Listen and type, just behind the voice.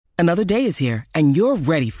Another day is here, and you're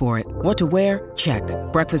ready for it. What to wear? Check.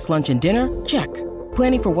 Breakfast, lunch, and dinner? Check.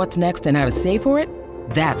 Planning for what's next and how to save for it?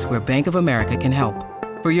 That's where Bank of America can help.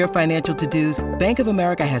 For your financial to-dos, Bank of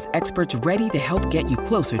America has experts ready to help get you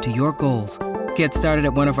closer to your goals. Get started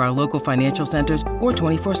at one of our local financial centers or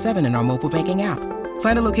 24/7 in our mobile banking app.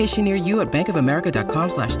 Find a location near you at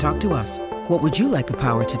bankofamerica.com/talktous. What would you like the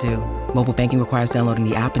power to do? Mobile banking requires downloading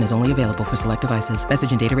the app and is only available for select devices.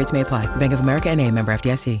 Message and data rates may apply. Bank of America N.A., member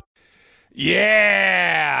FDIC.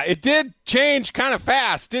 Yeah, it did change kind of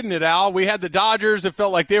fast, didn't it, Al? We had the Dodgers. It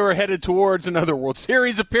felt like they were headed towards another World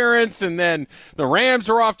Series appearance, and then the Rams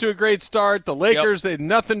were off to a great start. The Lakers, They had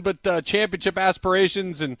nothing but championship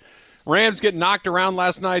aspirations, and Rams get knocked around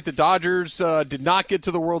last night. The Dodgers did not get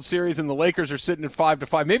to the World Series, and the Lakers are sitting at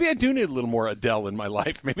 5-5. Maybe I do need a little more Adele in my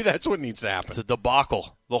life. Maybe that's what needs to happen. It's a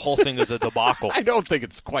debacle. The whole thing is a debacle. I don't think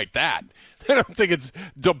it's quite that. I don't think it's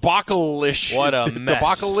debacle-ish. What a mess.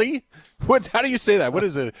 Debacle-y? How do you say that? What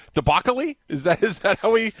is it? Debacle-y? Is that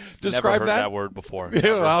how we describe Never heard that word before.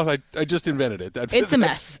 Yeah, well, I just invented it. It's a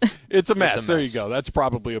mess. It's a mess. There you go. That's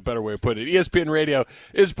probably a better way of putting it. ESPN Radio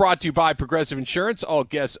is brought to you by Progressive Insurance. All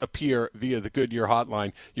guests appear via the Goodyear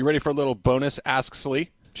hotline. You ready for a little bonus Ask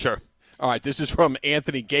Slee? Sure. All right, this is from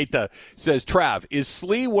Anthony Gaeta. Says, Trav, is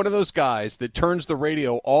Slee one of those guys that turns the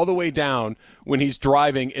radio all the way down when he's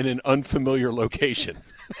driving in an unfamiliar location?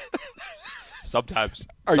 Sometimes.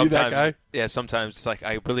 Are you that guy? Yeah, sometimes it's like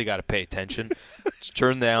I really got to pay attention. Just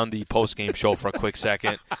turn down the post-game show for a quick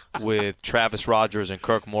second with Travis Rogers and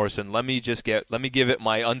Kirk Morrison. Let me give it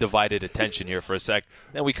my undivided attention here for a sec.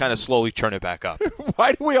 Then we kind of slowly turn it back up.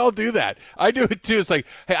 Why do we all do that? I do it too. It's like,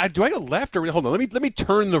 hey, do I go left or hold on? Let me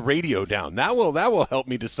turn the radio down. That will help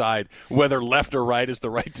me decide whether left or right is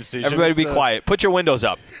the right decision. Everybody be quiet. Put your windows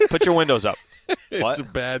up. Put your windows up. It's a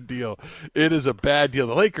bad deal. It is a bad deal.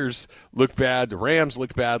 The Lakers look bad. The Rams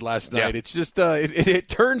looked bad last night. Yeah. It's just it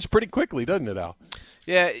turns pretty quickly, doesn't it, Al?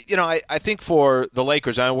 Yeah, I think for the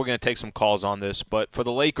Lakers, I know we're going to take some calls on this, but for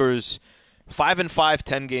the Lakers, 5-5,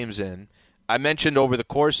 10 games in, I mentioned over the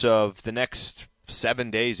course of the next 7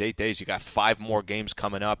 days, 8 days, you got 5 more games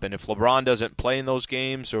coming up, and if LeBron doesn't play in those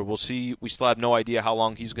games, or we'll see, we still have no idea how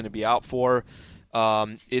long he's going to be out for.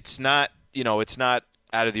 It's not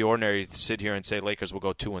out of the ordinary to sit here and say Lakers will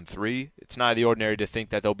go 2-3. It's not out of the ordinary to think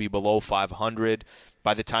that they'll be below 500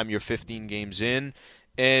 by the time you're 15 games in.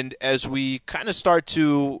 And as we kind of start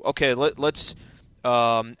to, let's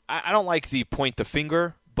I don't like the point the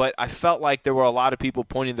finger, but I felt like there were a lot of people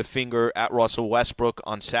pointing the finger at Russell Westbrook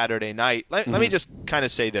on Saturday night. Let me just kind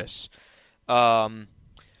of say this.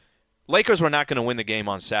 Lakers were not going to win the game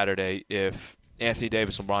on Saturday if Anthony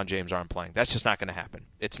Davis and LeBron James aren't playing. That's just not going to happen.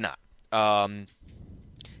 It's not.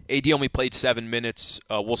 AD only played 7 minutes.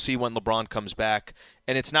 We'll see when LeBron comes back.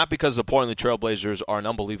 And it's not because the Portland Trail Blazers are an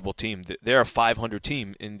unbelievable team. They're a 500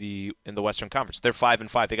 team in the Western Conference. They're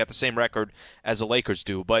 5-5. They got the same record as the Lakers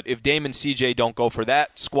do. But if Dame and CJ don't go for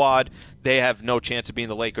that squad, they have no chance of being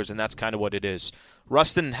the Lakers, and that's kind of what it is.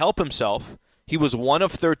 Russ didn't help himself. He was 1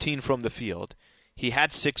 of 13 from the field. He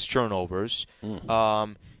had 6 turnovers.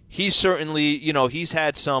 He's certainly, he's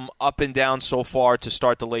had some up and down so far to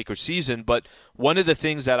start the Lakers season, but one of the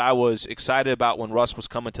things that I was excited about when Russ was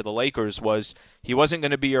coming to the Lakers was he wasn't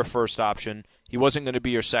going to be your first option. He wasn't going to be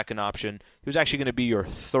your second option. He was actually going to be your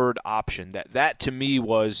third option. That to me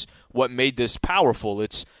was what made this powerful.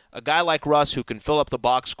 It's a guy like Russ who can fill up the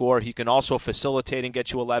box score. He can also facilitate and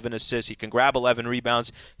get you 11 assists. He can grab 11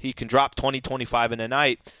 rebounds. He can drop 20, 25 in a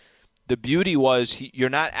night. The beauty was you're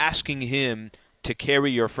not asking him to carry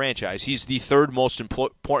your franchise. He's the third most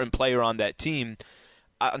important player on that team.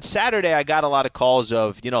 On Saturday, I got a lot of calls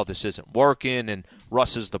of, this isn't working and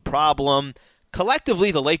Russ is the problem. Collectively,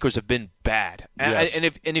 the Lakers have been bad. Yes.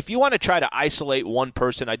 And if you want to try to isolate one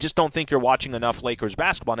person, I just don't think you're watching enough Lakers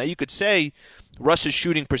basketball. Now, you could say Russ's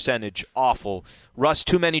shooting percentage, awful. Russ,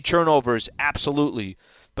 too many turnovers, absolutely.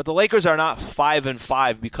 But the Lakers are not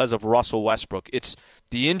 5-5 because of Russell Westbrook. It's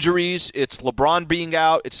the injuries, it's LeBron being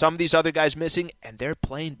out, it's some of these other guys missing, and they're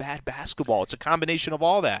playing bad basketball. It's a combination of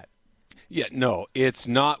all that. Yeah, no, it's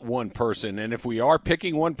not one person. And if we are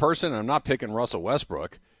picking one person, I'm not picking Russell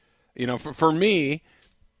Westbrook. For me,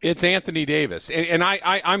 it's Anthony Davis. And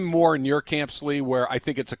I'm more in your camp, Slee, where I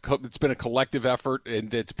think it's been a collective effort,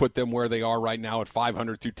 and it's put them where they are right now at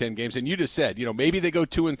 500 through 10 games. And you just said, maybe they go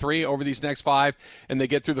 2-3 over these next 5, and they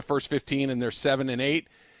get through the first 15, and they're 7-8.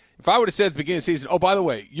 If I would have said at the beginning of the season, oh, by the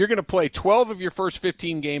way, you're going to play 12 of your first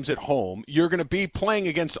 15 games at home. You're going to be playing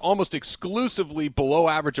against almost exclusively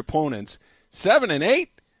below-average opponents. 7-8,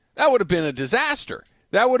 that would have been a disaster.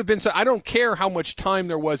 That would have been so. I don't care how much time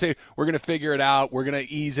there was. Hey, we're going to figure it out. We're going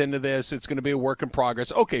to ease into this. It's going to be a work in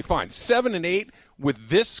progress. Okay, fine. 7-8 with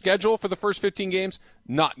this schedule for the first 15 games,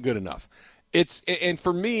 not good enough. And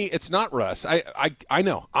for me, it's not Russ. I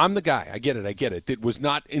know. I'm the guy. I get it. It was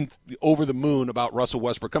not over the moon about Russell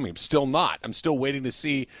Westbrook coming. I'm still not. I'm still waiting to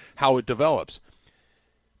see how it develops.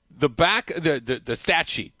 The stat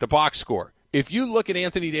sheet, the box score. If you look at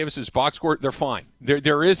Anthony Davis's box score, they're fine.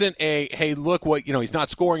 There isn't a, hey, look what, he's not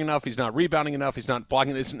scoring enough, he's not rebounding enough, he's not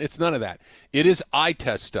blocking. It's none of that. It is eye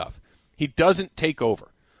test stuff. He doesn't take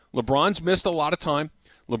over. LeBron's missed a lot of time.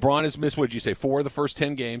 LeBron has missed, what did you say, 4 of the first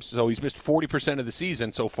 10 games, so he's missed 40% of the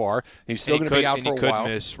season so far. He's still going to be out for a while.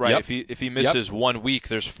 Miss, right? Yep. If he misses 1 week,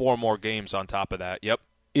 there's 4 more games on top of that. Yep.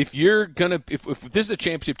 If this is a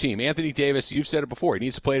championship team, Anthony Davis, you've said it before, he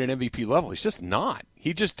needs to play at an MVP level. He's just not.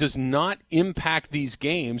 He just does not impact these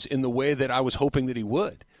games in the way that I was hoping that he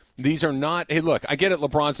would. These are not, hey, look, I get it,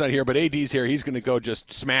 LeBron's not here, but AD's here. He's going to go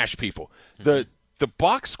just smash people. Mm-hmm. The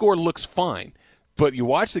box score looks fine, but you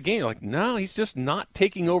watch the game, you're like, no, he's just not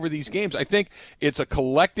taking over these games. I think it's a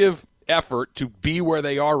collective effort to be where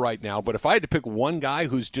they are right now, but if I had to pick one guy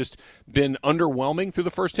who's just been underwhelming through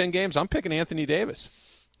the first 10 games, I'm picking Anthony Davis.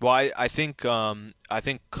 Well, I think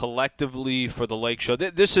collectively for the Lake Show,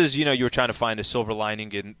 this is, you were trying to find a silver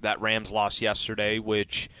lining in that Rams loss yesterday,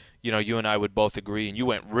 which, you and I would both agree, and you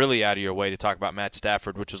went really out of your way to talk about Matt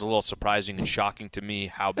Stafford, which was a little surprising and shocking to me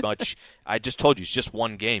how much I just told you it's just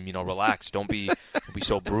one game. Relax. Don't be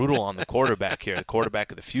so brutal on the quarterback here, the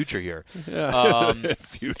quarterback of the future here.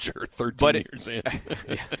 Future, 13 years in.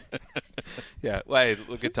 Yeah. Well, hey,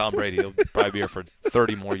 look at Tom Brady. He'll probably be here for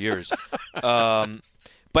 30 more years.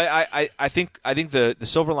 But I think the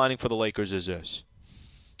silver lining for the Lakers is this.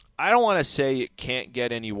 I don't want to say it can't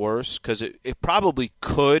get any worse because it probably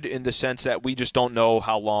could in the sense that we just don't know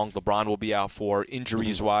how long LeBron will be out for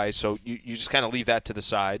injuries-wise, so you just kind of leave that to the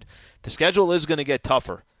side. The schedule is going to get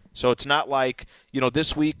tougher. So it's not like,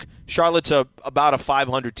 this week Charlotte's about a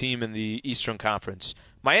 500 team in the Eastern Conference.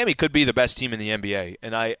 Miami could be the best team in the NBA,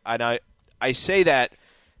 and I say that.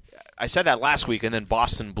 I said that last week, and then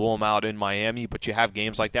Boston blew them out in Miami, but you have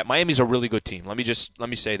games like that. Miami's a really good team. Let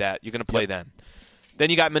me say that. You're going to play them. Then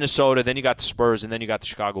you got Minnesota, then you got the Spurs, and then you got the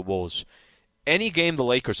Chicago Bulls. Any game the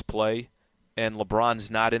Lakers play and LeBron's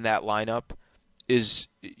not in that lineup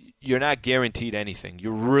you're not guaranteed anything.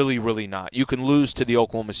 You're really, really not. You can lose to the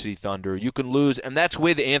Oklahoma City Thunder. You can lose, and that's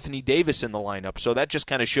with Anthony Davis in the lineup. So that just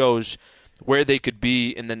kind of shows where they could be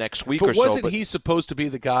in the next week or so. Wasn't he supposed to be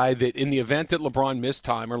the guy that in the event that LeBron missed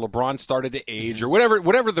time or LeBron started to age or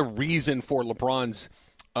whatever the reason for LeBron's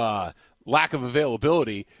lack of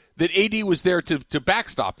availability, that AD was there to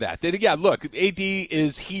backstop that? That, yeah, look, AD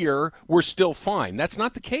is here, we're still fine. That's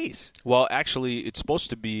not the case. Well, actually, it's supposed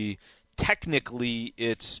to be technically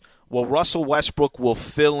Russell Westbrook will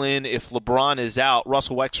fill in if LeBron is out.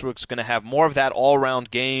 Russell Westbrook's going to have more of that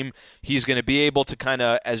all-around game. He's going to be able to kind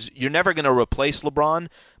of, you're never going to replace LeBron,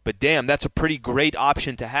 but damn, that's a pretty great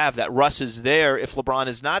option to have, that Russ is there if LeBron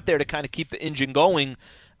is not there to kind of keep the engine going.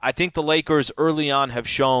 I think the Lakers early on have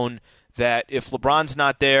shown that if LeBron's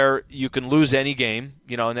not there, you can lose any game,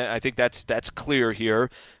 and I think that's clear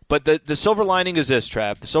here. But the silver lining is this,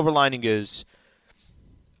 Trav. The silver lining is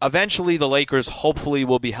eventually the Lakers hopefully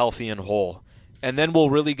will be healthy and whole, and then we'll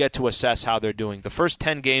really get to assess how they're doing. The first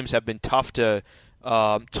 10 games have been tough to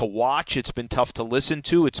watch. It's been tough to listen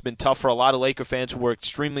to. It's been tough for a lot of Laker fans who were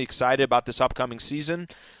extremely excited about this upcoming season.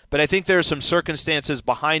 But I think there are some circumstances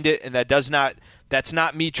behind it, and that's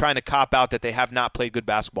not me trying to cop out that they have not played good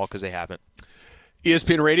basketball, because they haven't.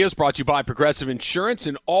 ESPN Radio is brought to you by Progressive Insurance,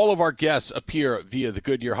 and all of our guests appear via the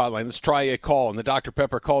Goodyear hotline. Let's try a call in the Dr.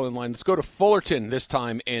 Pepper call-in line. Let's go to Fullerton this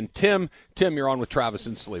time. And Tim, you're on with Travis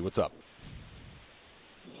and Slee. What's up?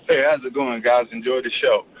 Hey, how's it going, guys? Enjoy the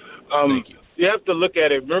show. Thank you. You have to look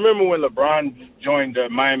at it. Remember when LeBron joined the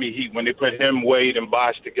Miami Heat, when they put him, Wade, and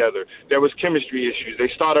Bosh together? There was chemistry issues. They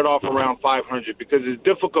started off around 500 because it's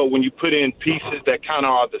difficult when you put in pieces that kind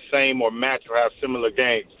of are the same or match or have similar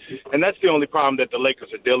games. And that's the only problem that the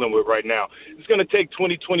Lakers are dealing with right now. It's going to take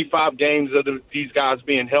 20, 25 games of these guys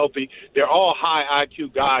being healthy. They're all high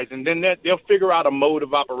IQ guys, and then they'll figure out a mode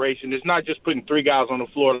of operation. It's not just putting 3 guys on the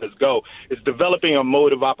floor, let's go. It's developing a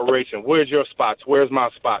mode of operation. Where's your spots? Where's my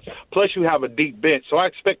spots? Plus, you have a deep bench. So I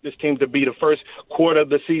expect this team to be the first quarter of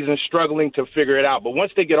the season struggling to figure it out. But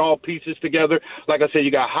once they get all pieces together, like I said,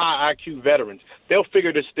 you got high IQ veterans. they'll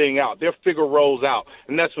figure this thing out. They'll figure roles out,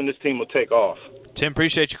 and that's when this team will take off. Tim,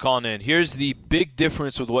 appreciate you calling in. Here's the big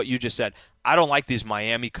difference with what you just said. I don't like these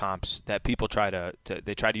Miami comps that people try to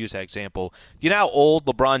use that example. Do you know how old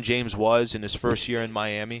LeBron James was in his first year in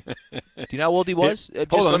Miami? Do you know how old he was?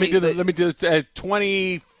 Hold on, let me do it.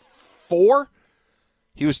 24?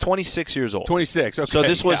 He was 26 years old. 26, okay. So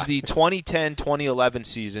this was the 2010-2011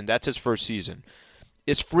 season. That's his first season.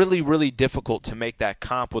 It's really, really difficult to make that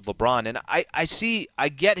comp with LeBron. And I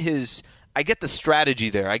get the strategy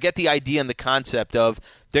there. I get the idea and the concept of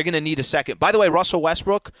they're going to need a second. By the way, Russell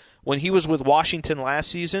Westbrook, when he was with Washington last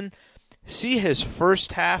season, see his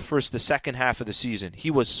first half versus the second half of the season. He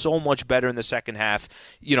was so much better in the second half.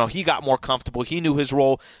 You know, he got more comfortable. He knew his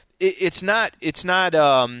role. It's not.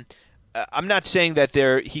 I'm not saying that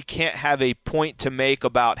he can't have a point to make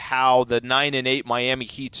about how the 9-8 Miami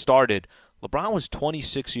Heat started. LeBron was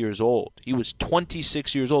 26 years old. He was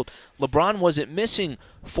 26 years old. LeBron wasn't missing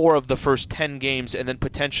 4 of the first 10 games and then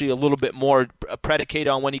potentially a little bit more predicated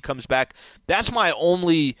on when he comes back. That's my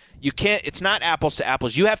only – it's not apples to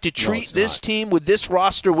apples. You have to treat this team with this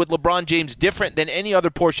roster with LeBron James different than any other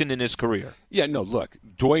portion in his career. Yeah, no, look,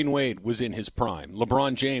 Dwayne Wade was in his prime.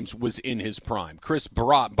 LeBron James was in his prime. Chris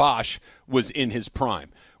Bosh was in his prime.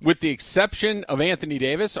 With the exception of Anthony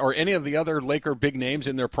Davis or any of the other Laker big names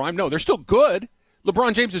in their prime, no, they're still good.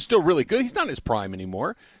 LeBron James is still really good. He's not in his prime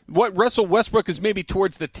anymore. What Russell Westbrook is maybe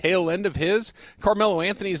towards the tail end of his. Carmelo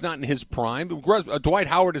Anthony is not in his prime. Dwight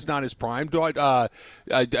Howard is not his prime.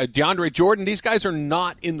 DeAndre Jordan, these guys are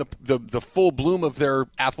not in the full bloom of their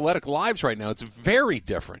athletic lives right now. It's very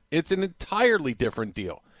different. It's an entirely different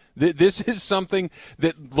deal. This is something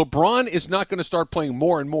that LeBron is not going to start playing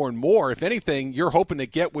more and more and more. If anything, you're hoping to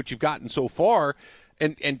get what you've gotten so far.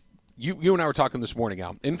 And you and I were talking this morning,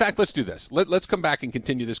 Al. In fact, let's do this. Let's come back and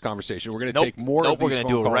continue this conversation. We're going to take more of these we're going to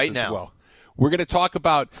do it right now. Well. We're going to talk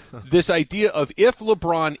about this idea of if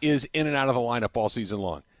LeBron is in and out of the lineup all season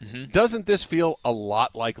long. Mm-hmm. Doesn't this feel a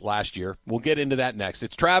lot like last year? We'll get into that next.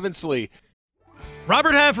 It's Travis Lee.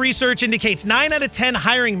 Robert Half research indicates 9 out of 10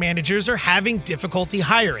 hiring managers are having difficulty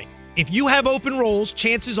hiring. If you have open roles,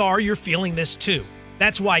 chances are you're feeling this too.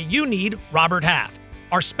 That's why you need Robert Half.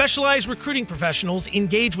 Our specialized recruiting professionals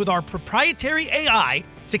engage with our proprietary AI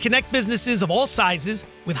to connect businesses of all sizes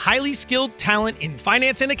with highly skilled talent in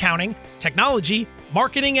finance and accounting, technology,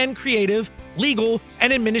 marketing and creative, legal,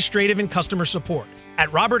 and administrative and customer support.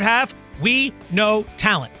 At Robert Half, we know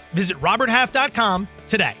talent. Visit roberthalf.com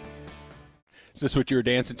today. Is this what you were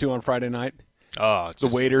dancing to on Friday night? Oh, the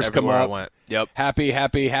waiters come up. I went. Yep. Happy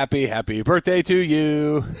birthday to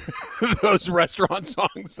you. Those restaurant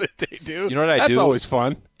songs that they do. You know what I do? That's always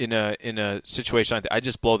fun. In a situation like that, I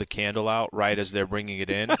just blow the candle out right as they're bringing it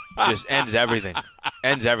in. Just ends everything.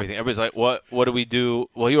 Everybody's like, what do we do?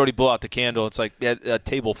 Well, he already blew out the candle. It's like,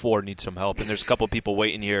 table 4 needs some help, and there's a couple of people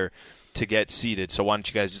waiting here to get seated. So why don't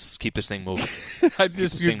you guys just keep this thing moving?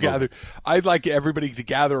 I'd like everybody to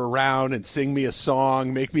gather around and sing me a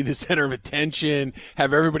song, make me the center of attention,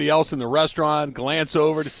 have everybody else in the restaurant glance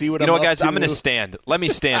over to see what I'm up to. You know what, guys? I'm going to stand. Let me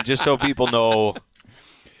stand just so people know.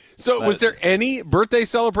 So was there any birthday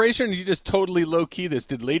celebration, or you just totally low-key this?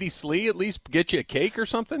 Did Lady Slee at least get you a cake or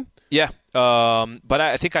something? Yeah. But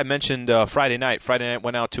I think I mentioned Friday night. Friday night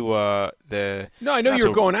went out to the. No, I know you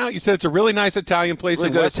were going out. You said it's a really nice Italian place really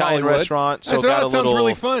in good West Italian Hollywood. Restaurant. So that sounds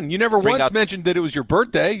really fun. You never once mentioned that it was your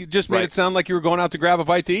birthday. You just made it sound like you were going out to grab a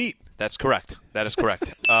bite to eat. That's correct. That is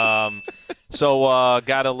correct. So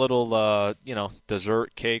got a little,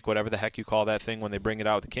 dessert cake, whatever the heck you call that thing when they bring it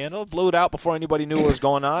out with the candle. Blew it out before anybody knew what was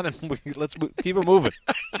going on, and let's keep it moving.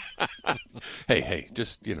 Hey,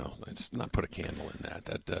 just, let's not put a candle in that.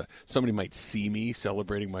 That somebody might see me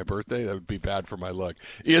celebrating my birthday. That would be bad for my look.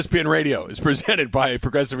 ESPN Radio is presented by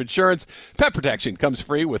Progressive Insurance. Pet protection comes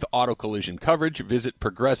free with auto collision coverage. Visit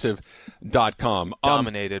progressive.com.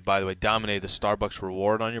 Dominated the Starbucks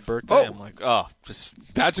reward on your birthday. I'm like,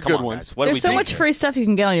 that's a good one. Guys. There's so much free stuff you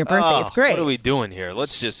can get on your birthday. It's great. What are we doing here?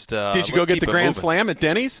 Let's just. Did you go get the Grand Slam at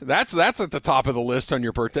Denny's? That's at the top of the list on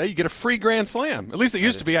your birthday. You get a free Grand Slam. At least it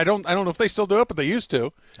used to be. I don't know if they still do it, but they used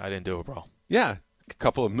to. I didn't do it, bro. Yeah. A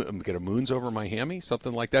couple of get a moons over Miami,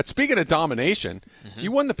 something like that. Speaking of domination,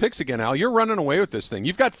 you won the picks again, Al. You're running away with this thing.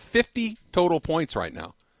 You've got 50 total points right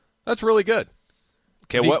now. That's really good.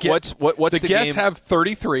 Okay, what's the guests game? Have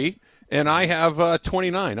 33. And I have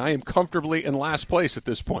 29. I am comfortably in last place at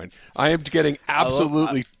this point. I am getting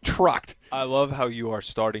absolutely trucked. I love how you are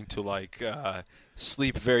starting to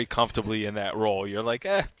sleep very comfortably in that role. You're like,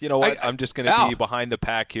 you know what? I'm just going to be behind the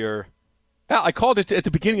pack here. I called it at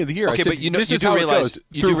the beginning of the year. Okay, I said, but you this is do how realize, it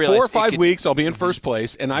goes. Through 4 or 5 weeks, I'll be in first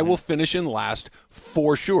place, and I will finish in last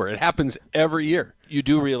for sure. It happens every year. You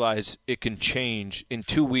do realize it can change. In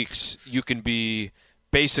 2 weeks, you can be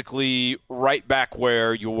basically right back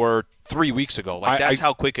where you were 3 weeks ago. That's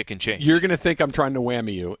how quick it can change. You're going to think I'm trying to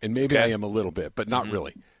whammy you, and maybe I am a little bit, but not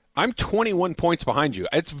really. I'm 21 points behind you.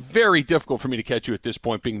 It's very difficult for me to catch you at this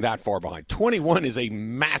point being that far behind. 21 is a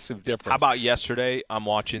massive difference. How about yesterday? I'm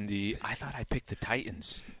watching I thought I picked the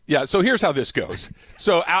Titans. Yeah, so here's how this goes.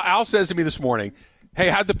 So Al says to me this morning, hey,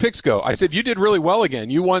 how'd the picks go? I said, you did really well again.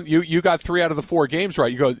 You won. You got 3 out of the 4 games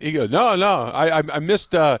right. He goes, no. I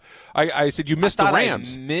missed. I said, you missed the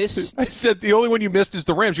Rams. I said, the only one you missed is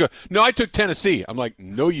the Rams. You go, no, I took Tennessee. I'm like,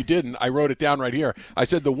 no, you didn't. I wrote it down right here. I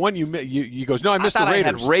said, the one you goes, no, I missed the Raiders. I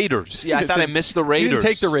had Raiders. Yeah, I thought I missed the Raiders. You didn't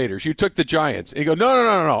take the Raiders. You took the Giants. And you go,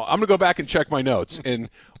 no. I'm going to go back and check my notes. And,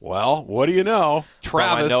 well, what do you know?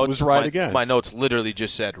 Travis was right again. My notes literally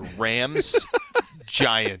just said Rams,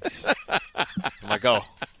 Giants. I'm like, oh,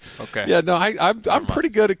 okay. Yeah, no, I'm pretty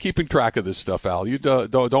good at keeping track of this stuff, Al. You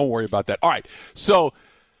don't worry about that. All right, so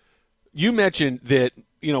you mentioned that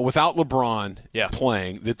without LeBron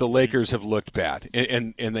playing, that the Lakers have looked bad,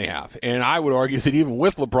 and they have. And I would argue that even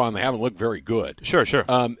with LeBron, they haven't looked very good. Sure.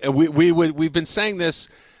 And we've been saying this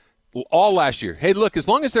all last year. Hey, look, as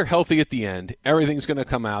long as they're healthy at the end, everything's going to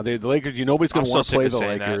come out. The Lakers, nobody's going to want to play the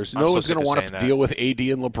Lakers. No one's going to want to deal with AD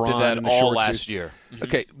and LeBron. Did that in the all short last season. year.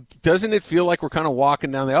 Okay, doesn't it feel like we're kind of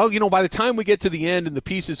walking down there? By the time we get to the end and the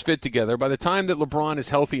pieces fit together, by the time that LeBron is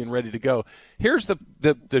healthy and ready to go, here's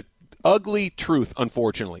the ugly truth,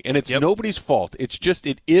 unfortunately, and it's nobody's fault. It's just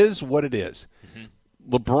it is what it is.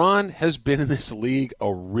 LeBron has been in this league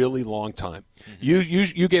a really long time.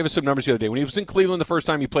 You gave us some numbers the other day. When he was in Cleveland the first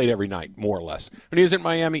time, he played every night, more or less. When he was in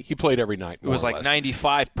Miami, he played every night, It was like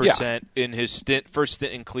 95% in his first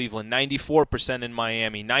stint in Cleveland, 94% in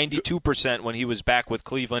Miami, 92% when he was back with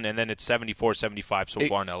Cleveland, and then it's 74-75 so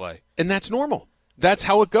far in L.A. And that's normal. That's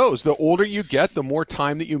how it goes. The older you get, the more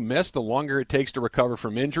time that you miss, the longer it takes to recover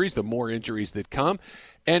from injuries, the more injuries that come.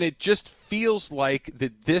 And it just feels like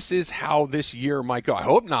that this is how this year might go. I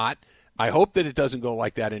hope not. I hope that it doesn't go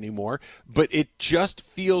like that anymore. But it just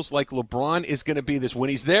feels like LeBron is going to be this.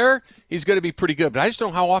 When he's there, he's going to be pretty good. But I just don't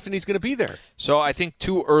know how often he's going to be there. So I think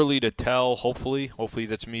too early to tell, hopefully. Hopefully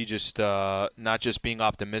that's me just not just being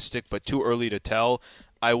optimistic, but too early to tell.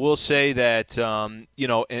 I will say that,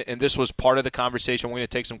 and this was part of the conversation. We're going to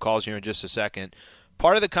take some calls here in just a second.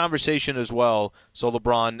 Part of the conversation as well, so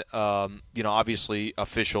LeBron, obviously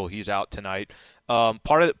official, he's out tonight.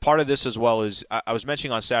 Part of this as well is I was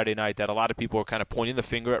mentioning on Saturday night that a lot of people are kind of pointing the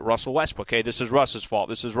finger at Russell Westbrook. Hey, this is Russ's fault.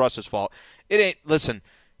 This is Russ's fault. It ain't. Listen,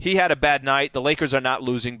 he had a bad night. The Lakers are not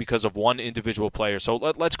losing because of one individual player. So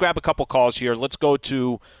let's grab a couple calls here. Let's go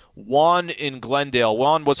to Juan in Glendale.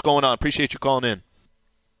 Juan, what's going on? Appreciate you calling in.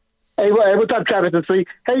 Hey, what's up, Travis and Slee?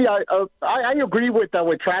 Hey, I agree with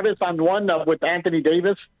Travis on one with Anthony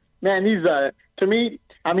Davis. Man, he's to me.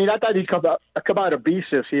 I mean, I thought he'd come out a beast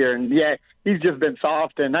this year, and he's just been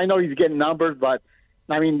soft. And I know he's getting numbers, but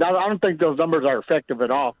I mean, I don't think those numbers are effective at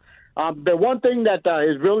all. The one thing that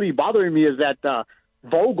is really bothering me is that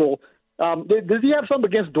Vogel. Does he have something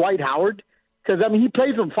against Dwight Howard? Because I mean, he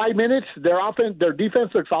plays them 5 minutes. Their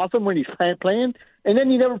defense looks awesome when he's playing, and then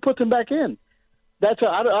he never puts them back in. I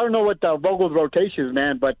don't know what Vogel's rotation is,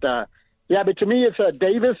 man, but but to me it's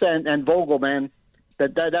Davis and Vogel, man.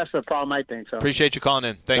 That's the problem, I think. So appreciate you calling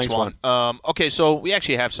in. Thanks Juan. Okay, so we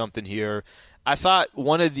actually have something here. I thought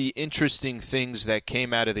one of the interesting things that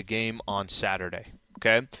came out of the game on Saturday.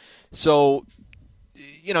 Okay, so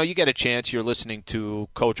you get a chance. You're listening to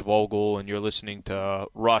Coach Vogel and you're listening to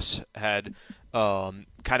Russ had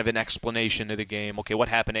kind of an explanation of the game. Okay, what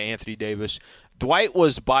happened to Anthony Davis? Dwight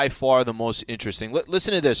was by far the most interesting.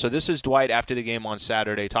 Listen to this. So this is Dwight after the game on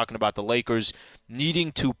Saturday talking about the Lakers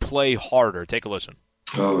needing to play harder. Take a listen.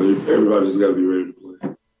 Everybody's got to be ready to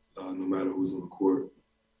play, no matter who's on the court.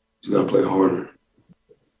 Just got to play harder.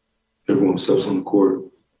 Everyone steps on the court.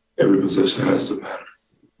 Every possession has to matter.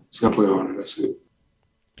 Just got to play harder. That's it.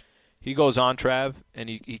 He goes on, Trav, and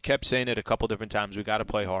he kept saying it a couple different times. We got to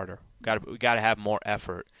play harder. We got to have more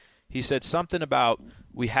effort. He said something about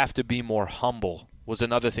we have to be more humble was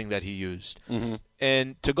another thing that he used. Mm-hmm.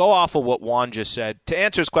 And to go off of what Juan just said, to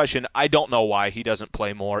answer his question, I don't know why he doesn't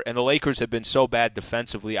play more. And the Lakers have been so bad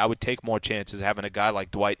defensively, I would take more chances having a guy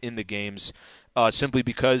like Dwight in the games simply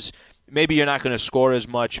because maybe you're not going to score as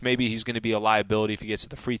much. Maybe he's going to be a liability if he gets to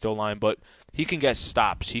the free throw line, but he can get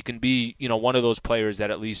stops. He can be, one of those players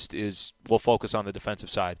that at least will focus on the defensive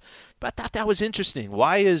side. But I thought that was interesting.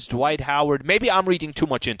 Why is Dwight Howard – maybe I'm reading too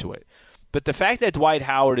much into it. But the fact that Dwight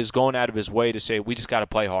Howard is going out of his way to say, we just got to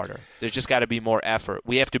play harder. There's just got to be more effort.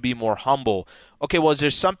 We have to be more humble. Okay, well, is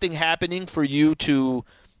there something happening for you to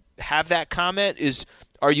have that comment?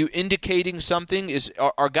 Are you indicating something?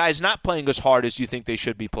 Are guys not playing as hard as you think they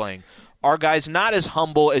should be playing? Are guys not as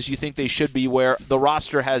humble as you think they should be, where the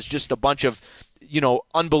roster has just a bunch of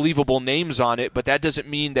unbelievable names on it, but that doesn't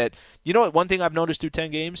mean that, one thing I've noticed through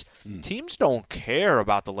 10 games, teams don't care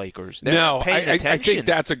about the Lakers. They're not paying attention. I think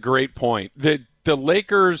that's a great point. The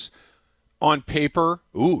Lakers on paper,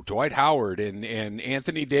 Dwight Howard and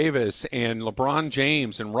Anthony Davis and LeBron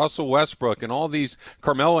James and Russell Westbrook and all these,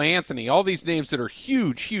 Carmelo Anthony, all these names that are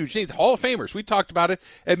huge, huge names, Hall of Famers. We talked about it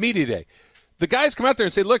at Media Day. The guys come out there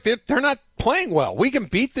and say, look, they're not playing well. We can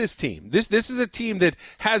beat this team. This is a team that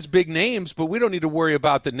has big names, but we don't need to worry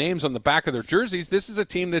about the names on the back of their jerseys. This is a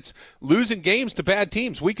team that's losing games to bad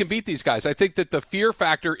teams. We can beat these guys. I think that the fear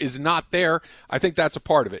factor is not there. I think that's a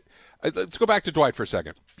part of it. Let's go back to Dwight for a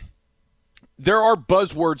second. There are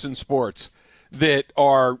buzzwords in sports that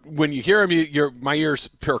are, when you hear them, my ears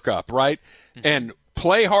perk up, right? Mm-hmm. And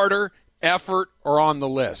play harder, effort are on the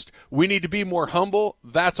list. We need to be more humble.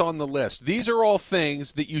 That's on the list. These are all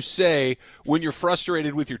things that you say when you're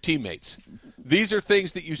frustrated with your teammates. These are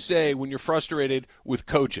things that you say when you're frustrated with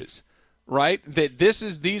coaches, right?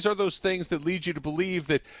 These are those things that lead you to believe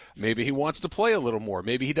that maybe he wants to play a little more.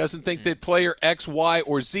 Maybe he doesn't think that player X, Y,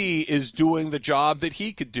 or Z is doing the job that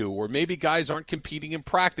he could do. Or maybe guys aren't competing in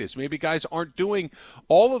practice. Maybe guys aren't doing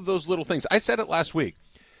all of those little things. I said it last week.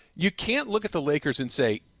 You can't look at the Lakers and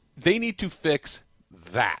say, they need to fix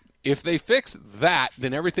that. If they fix that,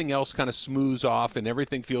 then everything else kind of smooths off and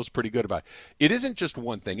everything feels pretty good about it. It isn't just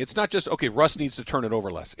one thing. It's not just, okay, Russ needs to turn it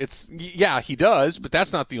over less. Yeah, he does, but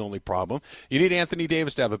that's not the only problem. You need Anthony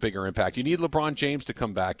Davis to have a bigger impact. You need LeBron James to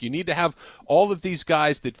come back. You need to have all of these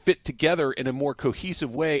guys that fit together in a more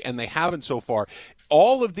cohesive way, and they haven't so far.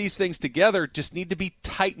 All of these things together just need to be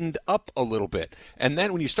tightened up a little bit. And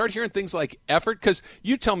then when you start hearing things like effort, because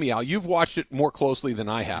you tell me, Al, you've watched it more closely than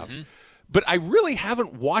I have. Mm-hmm. But I really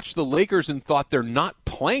haven't watched the Lakers and thought they're not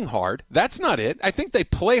playing hard. That's not it. I think they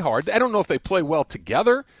play hard. I don't know if they play well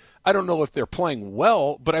together. I don't know if they're playing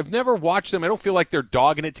well, but I've never watched them. I don't feel like they're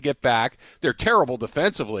dogging it to get back. They're terrible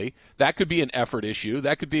defensively. That could be an effort issue.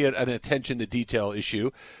 That could be an attention to detail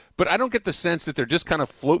issue. But I don't get the sense that they're just kind of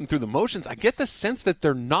floating through the motions. I get the sense that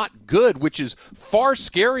they're not good, which is far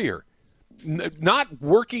scarier. Not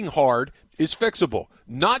working hard is fixable.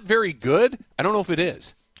 Not very good, I don't know if it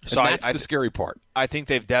is. So that's the scary part. I think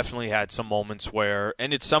they've definitely had some moments where,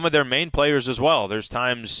 and it's some of their main players as well. There's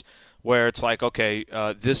times where it's like, okay,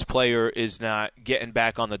 this player is not getting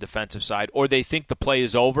back on the defensive side, or they think the play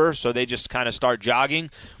is over, so they just kind of start jogging,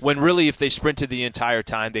 when really if they sprinted the entire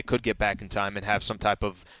time, they could get back in time and have some type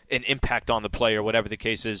of an impact on the play or whatever the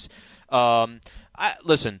case is.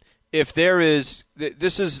 Listen, if there is –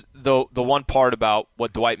 this is the one part about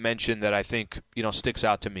what Dwight mentioned that I think sticks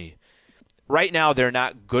out to me. Right now, they're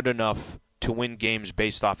not good enough to win games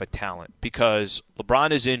based off of talent because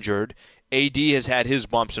LeBron is injured, AD has had his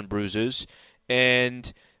bumps and bruises,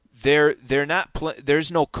 and they're not.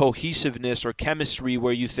 There's no cohesiveness or chemistry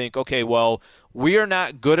where you think, okay, well, we are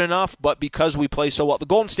not good enough, but because we play so well, the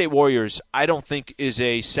Golden State Warriors, I don't think is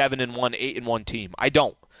a 7-1, 8-1 team. I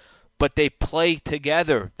don't, but they play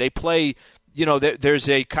together. They play. There's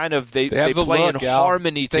a kind of they play in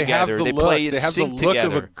harmony together. They play in sync together. They have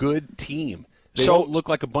the look of a good team. They don't look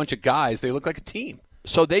like a bunch of guys. They look like a team.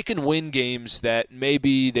 So they can win games that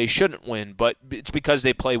maybe they shouldn't win, but it's because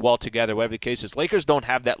they play well together, whatever the case is. Lakers don't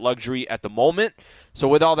have that luxury at the moment. So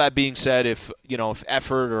with all that being said, if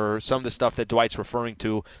effort or some of the stuff that Dwight's referring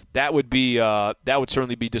to, that would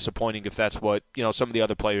certainly be disappointing if that's what some of the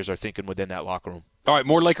other players are thinking within that locker room. All right,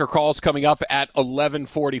 more Laker calls coming up at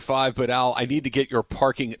 11:45. But Al, I need to get your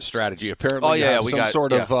parking strategy. Apparently, you have some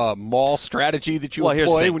sort of mall strategy that you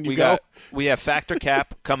employ when you go. We have Factor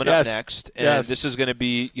Cap coming up next, and this is going to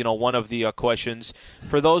be one of the questions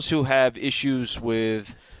for those who have issues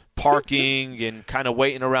with parking and kind of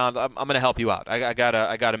waiting around. I'm going to help you out. I got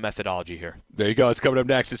a methodology here. There you go. It's coming up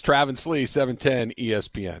next. It's Travis Lee, 710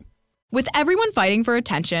 ESPN. With everyone fighting for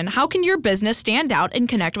attention, how can your business stand out and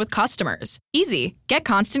connect with customers? Easy. Get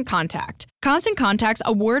Constant Contact. Constant Contact's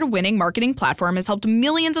award-winning marketing platform has helped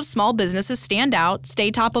millions of small businesses stand out,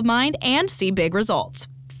 stay top of mind, and see big results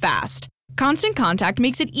fast. Constant Contact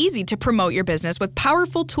makes it easy to promote your business with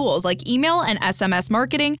powerful tools like email and SMS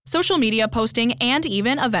marketing, social media posting, and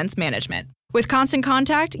even events management. With Constant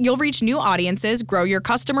Contact, you'll reach new audiences, grow your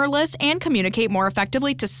customer list, and communicate more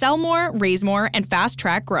effectively to sell more, raise more, and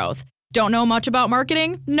fast-track growth. Don't know much about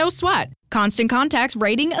marketing? No sweat. Constant Contact's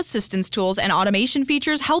writing assistance tools and automation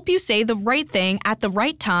features help you say the right thing at the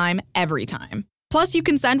right time, every time. Plus, you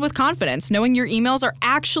can send with confidence, knowing your emails are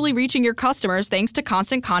actually reaching your customers thanks to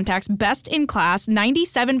Constant Contact's best-in-class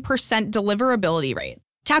 97% deliverability rate.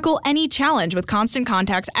 Tackle any challenge with Constant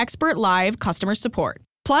Contact's expert live customer support.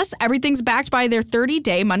 Plus, everything's backed by their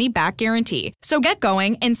 30-day money-back guarantee. So get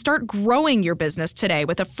going and start growing your business today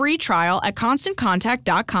with a free trial at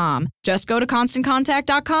ConstantContact.com. Just go to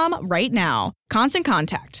ConstantContact.com right now. Constant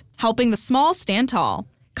Contact, helping the small stand tall.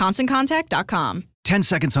 ConstantContact.com. 10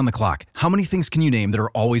 seconds on the clock. How many things can you name that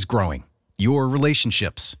are always growing? Your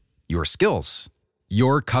relationships, your skills,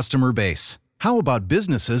 your customer base. How about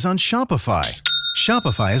businesses on Shopify?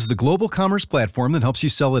 Shopify is the global commerce platform that helps you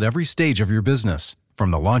sell at every stage of your business.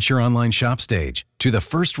 From the launch your online shop stage, to the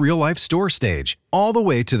first real-life store stage, all the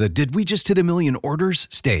way to the did we just hit a million orders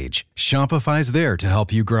stage, Shopify's there to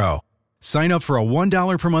help you grow. Sign up for a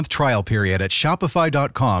 $1 per month trial period at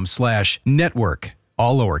shopify.com/network,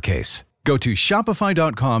 all lowercase. Go to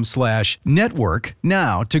shopify.com/network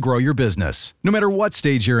now to grow your business, no matter what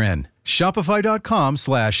stage you're in.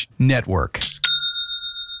 Shopify.com/network.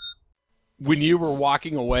 When you were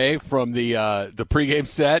walking away from the pregame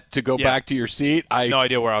set to go back to your seat, I no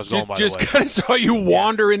idea where I was going. By the way, just kind of saw you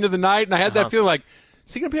wander into the night, and I had that feeling like,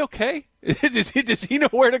 is he going to be okay? Does he know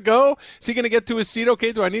where to go? Is he going to get to his seat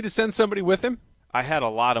okay? Do I need to send somebody with him? I had a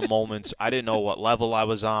lot of moments. I didn't know what level I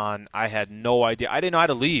was on. I had no idea. I didn't know how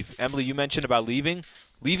to leave. Emily, you mentioned about leaving.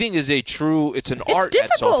 Leaving is it's an art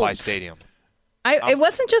difficult. at SoFi Stadium. It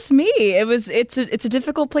wasn't just me. It's a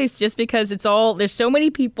difficult place just because there's so many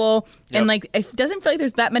people and like it doesn't feel like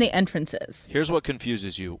there's that many entrances. Here's what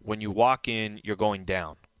confuses you. When you walk in, you're going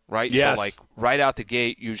down, right? Yes. So like right out the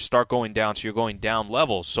gate, you start going down, so you're going down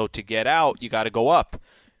levels. So to get out, you got to go up.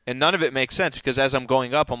 And none of it makes sense because as I'm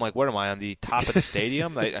going up, I'm like, what am I, on the top of the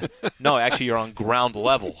stadium? No, actually you're on ground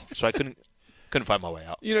level. So I couldn't find my way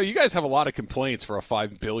out. You know, you guys have a lot of complaints for a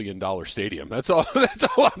 $5 billion stadium. That's all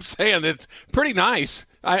I'm saying. It's pretty nice.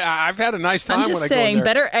 I've had a nice time when I go in there. I'm just saying,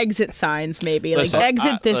 better exit signs maybe. Listen, like,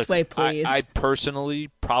 exit this way, please. I personally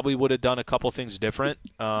probably would have done a couple things different.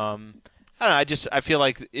 I don't know. I feel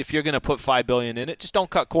like if you're going to put $5 billion in it, just don't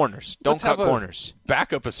cut corners. Don't cut corners.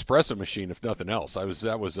 Backup espresso machine, if nothing else.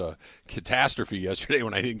 That was a catastrophe yesterday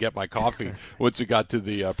when I didn't get my coffee once we got to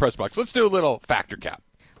the press box. Let's do a little factor cap.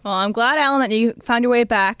 Well, I'm glad, Alan, that you found your way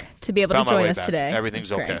back to be able to join us today.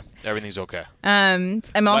 Everything's okay. Everything's okay. I'm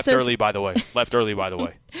also left early, by the way.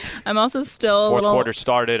 I'm also still Fourth quarter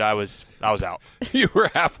started. I was out. You were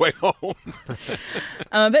halfway home.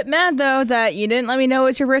 I'm a bit mad though that you didn't let me know it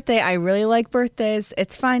was your birthday. I really like birthdays.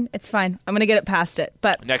 It's fine. I'm gonna get it past it.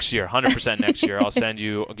 But next year, 100% next year, I'll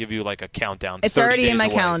give you like a countdown. It's already in my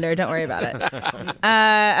away. calendar. Don't worry about it. All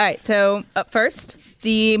right. So up first,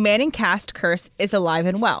 the Manning cast curse is alive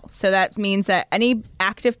and well. So that means that any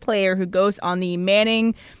active player who goes on the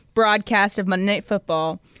Manning broadcast of Monday Night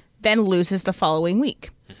Football then loses the following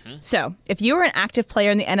week. Mm-hmm. So if you were an active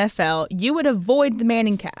player in the NFL, you would avoid the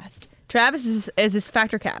Manning cast. Travis is his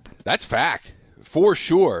factor cap. That's fact. For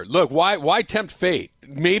sure. Look, why tempt fate?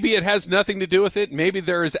 Maybe it has nothing to do with it. Maybe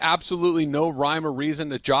there is absolutely no rhyme or reason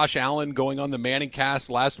to Josh Allen going on the Manning cast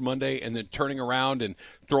last Monday and then turning around and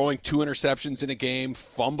throwing 2 interceptions in a game,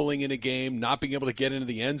 fumbling in a game, not being able to get into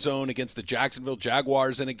the end zone against the Jacksonville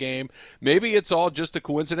Jaguars in a game. Maybe it's all just a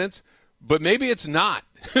coincidence, but maybe it's not.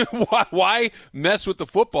 Why mess with the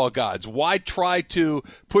football gods? Why try to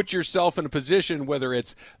put yourself in a position, whether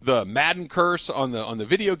it's the Madden curse on the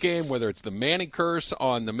video game, whether it's the Manning curse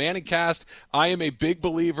on the Manning cast? I am a big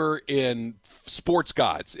believer in sports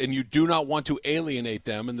gods, and you do not want to alienate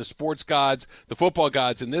them. And the sports gods, the football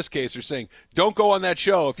gods in this case, are saying, don't go on that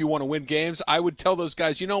show if you want to win games. I would tell those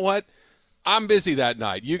guys, you know what? I'm busy that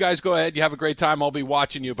night. You guys go ahead. You have a great time. I'll be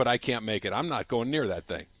watching you, but I can't make it. I'm not going near that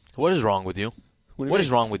thing. What is wrong with you? What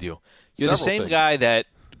is wrong with you? You're Several the same things. guy that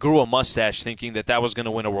grew a mustache thinking that was going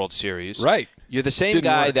to win a World Series. Right. You're the same Didn't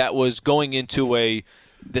guy work. that was going into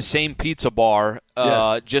the same pizza bar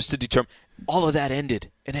Yes. just to determine. All of that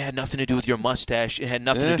ended, and it had nothing to do with your mustache. It had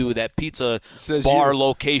nothing to do with that pizza bar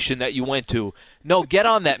location that you went to. No, get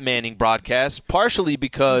on that Manning broadcast, partially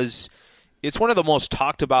because it's one of the most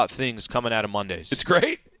talked about things coming out of Mondays. It's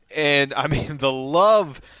great. And, I mean, the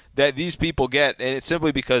love that these people get, and it's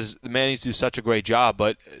simply because the Mannings do such a great job,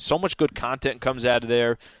 but so much good content comes out of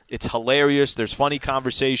there. It's hilarious. There's funny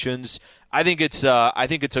conversations. I think it's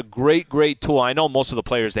a great tool. I know most of the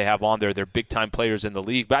players they have on there, they're big-time players in the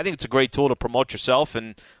league, but I think it's a great tool to promote yourself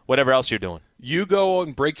and whatever else you're doing. You go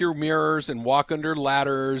and break your mirrors and walk under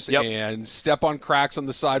ladders and step on cracks on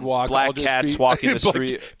the sidewalk. Black cats walking the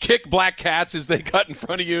street. Kick black cats as they cut in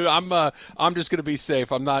front of you. I'm just going to be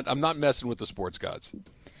safe. I'm not messing with the sports gods.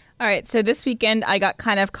 All right, so this weekend I got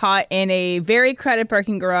kind of caught in a very crowded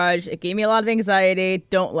parking garage. It gave me a lot of anxiety.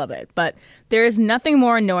 Don't love it. But there is nothing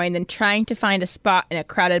more annoying than trying to find a spot in a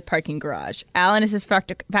crowded parking garage. Alan, is this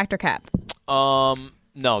factor cap?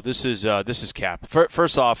 No, this is cap.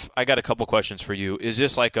 First off, I got a couple questions for you. Is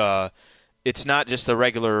this like it's not just the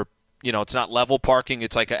regular, it's not level parking.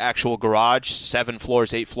 It's like an actual garage, 7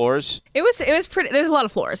 floors, 8 floors. It was pretty. There's a lot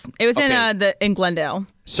of floors. It was in Glendale.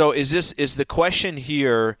 So is the question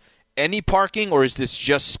here any parking, or is this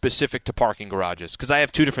just specific to parking garages? Because I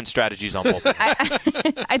have 2 different strategies on both of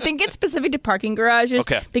them. I think it's specific to parking garages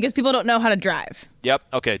because people don't know how to drive. Yep.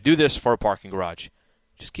 Okay. Do this for a parking garage.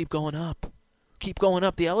 Just keep going up. Keep going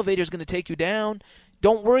up. The elevator is going to take you down.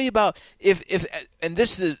 Don't worry about if and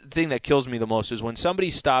this is the thing that kills me the most is when somebody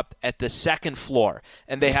stopped at the 2nd floor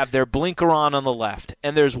and they have their blinker on the left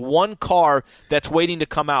and there's one car that's waiting to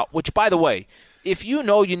come out, which, by the way, if you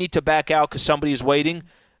know you need to back out because somebody is waiting,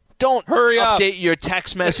 don't update your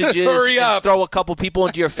text messages and throw a couple people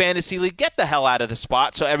into your fantasy league. Get the hell out of the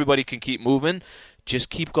spot so everybody can keep moving.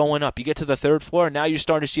 Just keep going up. You get to the 3rd floor, now you're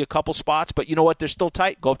starting to see a couple spots, but you know what? They're still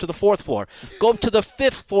tight. Go up to the 4th floor. Go up to the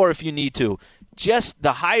 5th floor if you need to. Just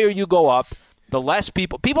the higher you go up, the less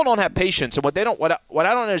people don't have patience. And what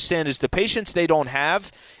I don't understand is the patience they don't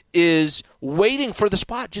have is waiting for the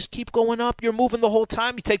spot. Just keep going up. You're moving the whole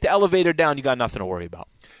time. You take the elevator down, you got nothing to worry about.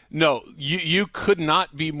 No, you could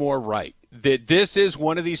not be more right. That this is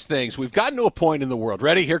one of these things. We've gotten to a point in the world.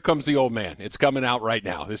 Ready? Here comes the old man. It's coming out right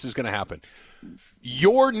now. This is going to happen.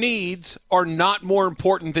 Your needs are not more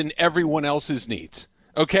important than everyone else's needs.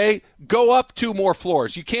 Okay? Go up 2 more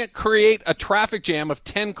floors. You can't create a traffic jam of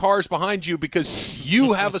 10 cars behind you because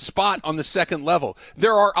you have a spot on the 2nd level.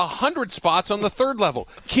 There are 100 spots on the 3rd level.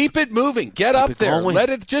 Keep it moving. Get up there. Going. Let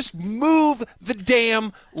it just move the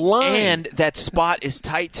damn line. And that spot is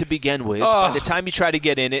tight to begin with. By the time you try to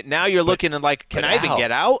get in it, now you're looking and like, can I even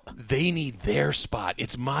get out? They need their spot.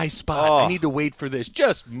 It's my spot. I need to wait for this.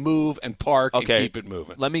 Just move and park and keep it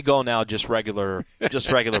moving. Let me go now just regular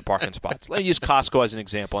parking spots. Let me use Costco as an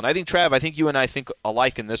example. And I think, Trav, I think you and I think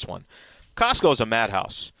alike in this one. Costco is a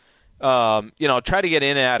madhouse. Try to get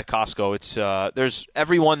in and out of Costco. It's there's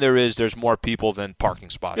everyone there's more people than parking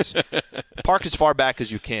spots. Park as far back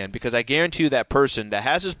as you can because I guarantee you that person that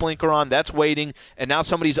has his blinker on, that's waiting, and now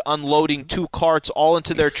somebody's unloading 2 carts all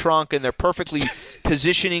into their trunk, and they're perfectly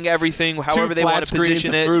positioning everything however they want to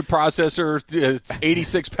position it. 2 food processor,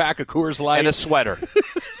 86-pack of Coors Light. And a sweater.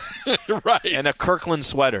 Right. And a Kirkland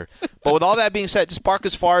sweater. But with all that being said, just park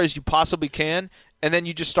as far as you possibly can, and then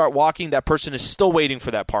you just start walking. That person is still waiting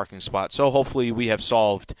for that parking spot. So hopefully we have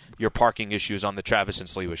solved your parking issues on the Travis and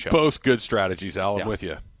Sliwa Show. Both good strategies, Al. I'm with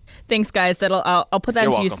you. Thanks, guys. I'll put that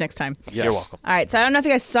into use next time. Yes. You're welcome. All right, so I don't know if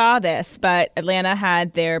you guys saw this, but Atlanta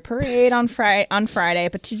had their parade on Friday.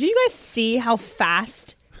 But did you guys see how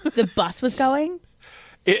fast the bus was going?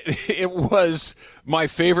 It was my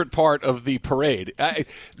favorite part of the parade.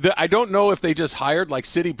 I don't know if they just hired like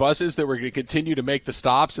city buses that were going to continue to make the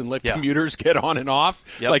stops and let commuters get on and off.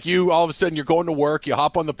 Yep. Like you, all of a sudden, you're going to work, you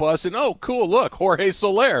hop on the bus, and oh, cool, look, Jorge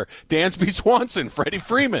Soler, Dansby Swanson, Freddie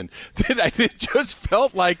Freeman. It just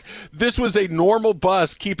felt like this was a normal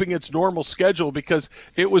bus keeping its normal schedule because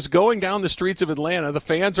it was going down the streets of Atlanta. The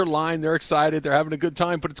fans are lined, they're excited, they're having a good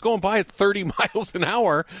time, but it's going by at 30 miles an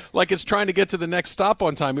hour like it's trying to get to the next stop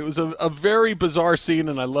on time. It was a very bizarre scene,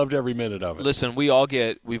 and I loved every minute of it. Listen, we've all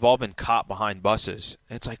been caught behind buses.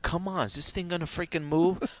 It's like, come on, is this thing going to freaking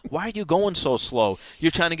move? Why are you going so slow?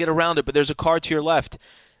 You're trying to get around it, but there's a car to your left.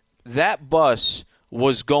 That bus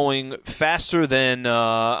was going faster than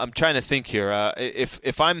I'm trying to think here.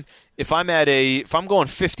 If I'm going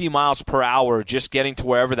 50 miles per hour, just getting to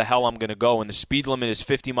wherever the hell I'm going to go, and the speed limit is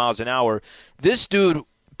 50 miles an hour, this dude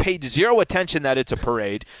paid zero attention that it's a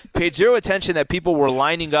parade, paid zero attention that people were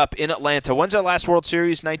lining up in Atlanta. When's our last World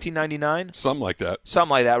Series? 1999? Something like that. Something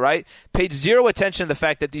like that, right? Paid zero attention to the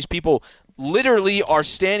fact that these people literally are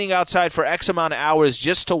standing outside for X amount of hours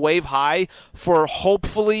just to wave hi for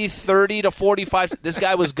hopefully 30 to 45. This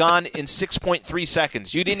guy was gone in 6.3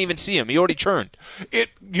 seconds. You didn't even see him. He already churned.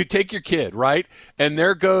 You take your kid, right? And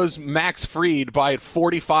there goes Max Fried by at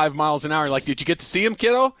 45 miles an hour. Like, did you get to see him,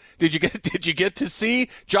 kiddo? Did you get to see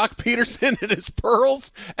Jock Peterson and his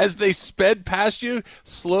pearls as they sped past you?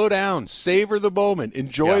 Slow down, savor the moment,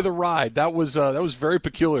 enjoy the ride. That was very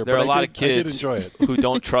peculiar. There are a lot of kids enjoy it. who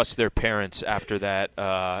don't trust their parents after that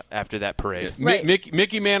parade. Right.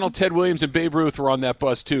 Mickey Mantle, Ted Williams, and Babe Ruth were on that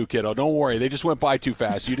bus too, kiddo. Don't worry, they just went by too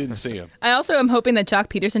fast. You didn't see them. I also am hoping that Jock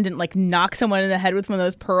Peterson didn't knock someone in the head with one of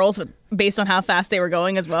those pearls based on how fast they were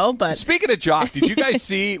going as well. But speaking of Jock, did you guys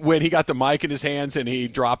see when he got the mic in his hands and he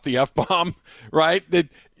dropped the F-bomb? Right?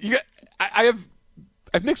 I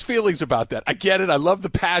have mixed feelings about that. I get it. I love the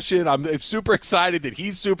passion. I'm super excited that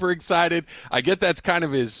he's super excited. I get that's kind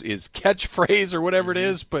of his catchphrase or whatever it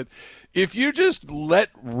is. But if you just let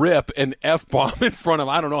rip an F-bomb in front of,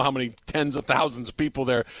 I don't know how many tens of thousands of people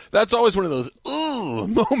there, that's always one of those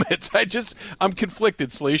moments. I'm conflicted,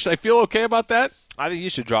 Sleesh. I feel okay about that. I think you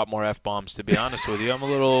should drop more F-bombs, to be honest with you. I'm a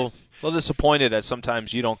little disappointed that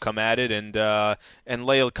sometimes you don't come at it and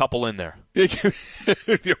lay a couple in there. I feel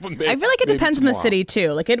like it depends on the city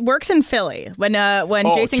too. It works in Philly. When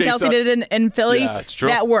Jason Kelce did it in Philly,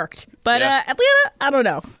 that worked. But Atlanta, I don't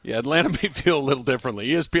know. Yeah, Atlanta may feel a little differently.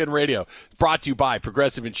 ESPN Radio brought to you by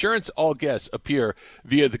Progressive Insurance. All guests appear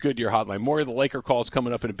via the Goodyear hotline. More of the Laker calls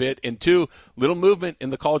coming up in a bit. And 2, little movement in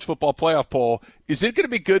the college football playoff poll. Is it going to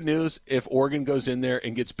be good news if Oregon goes in there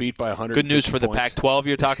and gets beat by 100? Good news for the Pac-12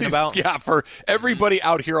 you're talking about? Yeah, for everybody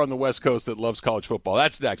out here on the West Coast that loves college football.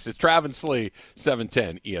 That's next. It's Travis Slee,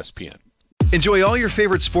 710 ESPN. Enjoy all your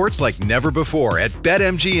favorite sports like never before at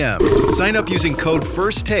BetMGM. Sign up using code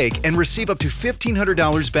FIRSTTAKE and receive up to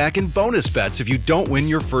 $1,500 back in bonus bets if you don't win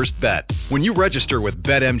your first bet. When you register with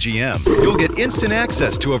BetMGM, you'll get instant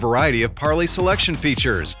access to a variety of parlay selection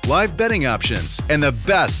features, live betting options, and the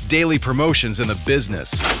best daily promotions in the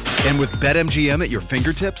business. And with BetMGM at your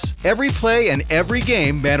fingertips, every play and every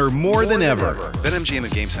game matter more than ever. BetMGM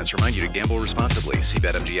and GameSense remind you to gamble responsibly. See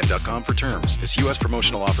BetMGM.com for terms. This U.S.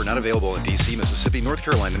 promotional offer not available in D.C., Mississippi, North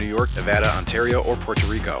Carolina, New York, Nevada, Ontario, or Puerto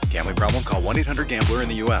Rico. Gambling problem? Call 1-800-GAMBLER in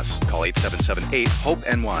the U.S. Call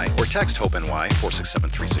 877-8-HOPE-NY or text HOPE-NY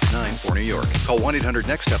 467-369 for New York. Call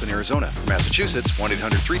 1-800-NEXT-STEP in Arizona. For Massachusetts,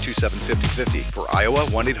 1-800-327-5050. For Iowa,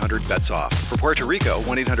 1-800-BETS-OFF. For Puerto Rico,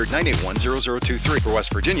 1-800-981-0023. For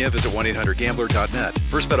West Virginia, visit 1-800-GAMBLER.net.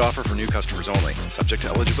 First bet offer for new customers only. Subject to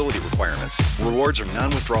eligibility requirements. Rewards are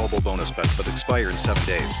non-withdrawable bonus bets that expire in 7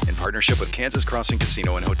 days. In partnership with Kansas Crossing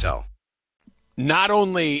Casino and Hotel. Not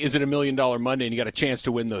only is it $1 Million Monday and you got a chance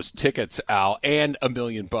to win those tickets, Al, and $1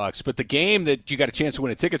 million, but the game that you got a chance to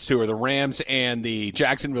win tickets to are the Rams and the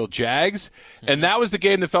Jacksonville Jags. And that was the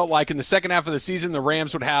game that felt like in the second half of the season, the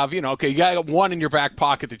Rams would have, you got one in your back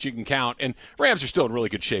pocket that you can count. And Rams are still in really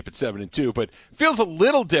good shape at 7-2, but feels a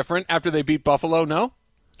little different after they beat Buffalo, no?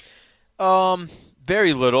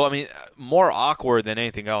 Very little. I mean, more awkward than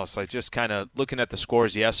anything else. Just kind of looking at the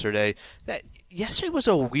scores yesterday. Yesterday was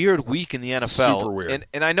a weird week in the NFL. Super weird.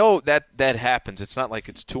 And I know that happens. It's not like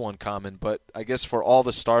it's too uncommon, but I guess for all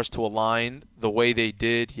the stars to align the way they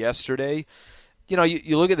did yesterday,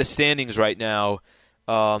 you look at the standings right now.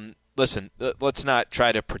 Listen, let's not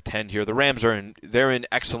try to pretend here. The Rams they're in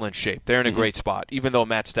excellent shape. They're in a great spot. Even though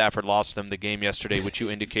Matt Stafford lost them the game yesterday, which you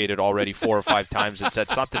indicated already 4 or 5 times and said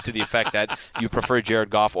something to the effect that you prefer Jared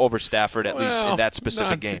Goff over Stafford, at least in that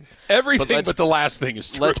specific game. Everything but the last thing is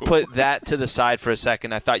true. Let's put that to the side for a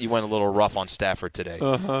second. I thought you went a little rough on Stafford today.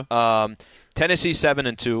 Tennessee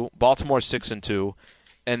 7-2, Baltimore 6-2.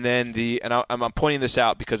 And then I'm pointing this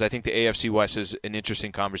out because I think the AFC West is an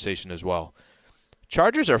interesting conversation as well.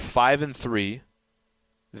 Chargers are 5-3.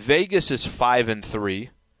 Vegas is 5-3.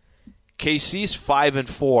 KC's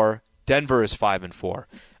 5-4. Denver is 5-4.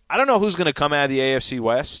 I don't know who's going to come out of the AFC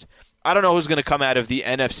West. I don't know who's going to come out of the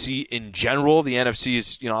NFC in general. The NFC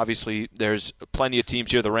is, obviously there's plenty of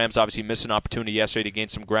teams here. The Rams obviously missed an opportunity yesterday to gain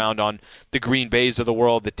some ground on the Green Bays of the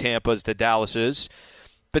world, the Tampas, the Dallases.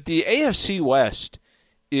 But the AFC West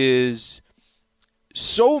is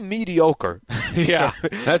so mediocre. Yeah,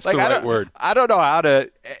 that's the right word. I don't know how to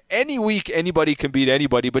 – any week anybody can beat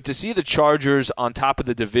anybody, but to see the Chargers on top of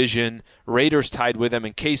the division, Raiders tied with them,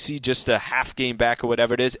 and KC just a half game back or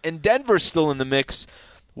whatever it is, and Denver's still in the mix.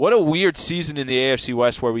 What a weird season in the AFC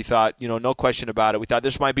West where we thought, no question about it. We thought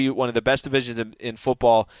this might be one of the best divisions in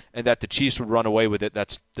football and that the Chiefs would run away with it.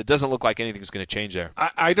 That doesn't look like anything's going to change there.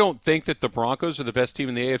 I don't think that the Broncos are the best team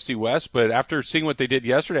in the AFC West, but after seeing what they did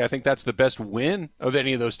yesterday, I think that's the best win of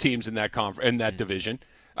any of those teams in that division.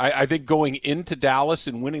 I think going into Dallas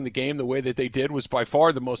and winning the game the way that they did was by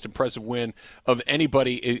far the most impressive win of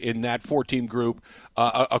anybody in that 4-team group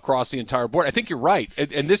across the entire board. I think you're right.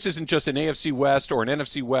 And this isn't just an AFC West or an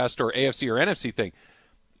NFC West or AFC or NFC thing.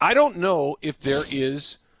 I don't know if there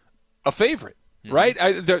is a favorite. Right?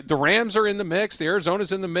 The Rams are in the mix. The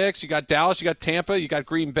Arizona's in the mix. You got Dallas. You got Tampa. You got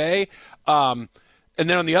Green Bay. And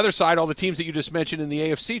then on the other side, all the teams that you just mentioned in the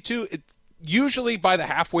AFC, too, usually by the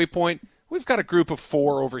halfway point, we've got a group of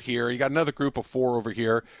 4 over here. You got another group of 4 over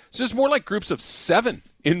here. So it's more like groups of 7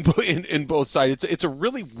 in both sides. It's a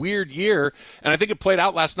really weird year, and I think it played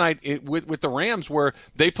out last night with the Rams, where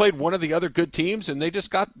they played one of the other good teams, and they just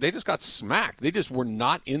got smacked. They just were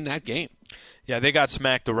not in that game. Yeah, they got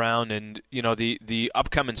smacked around, and the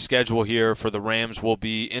upcoming schedule here for the Rams will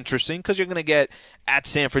be interesting because you're going to get at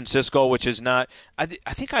San Francisco, which is not. I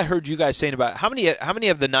think I heard you guys saying about how many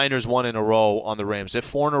have the Niners won in a row on the Rams? Is it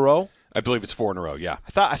 4 in a row? I believe it's 4 in a row. Yeah,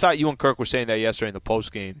 I thought you and Kirk were saying that yesterday in the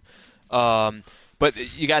post game. But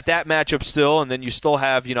you got that matchup still, and then you still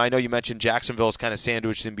have, I know you mentioned Jacksonville is kind of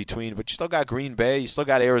sandwiched in between, but you still got Green Bay, you still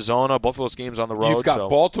got Arizona, both of those games on the road. You've got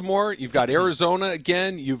Baltimore, you've got Arizona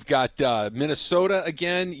again, you've got Minnesota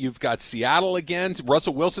again, you've got Seattle again.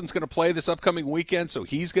 Russell Wilson's going to play this upcoming weekend, so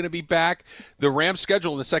he's going to be back. The Rams'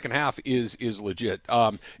 schedule in the second half is legit.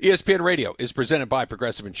 ESPN Radio is presented by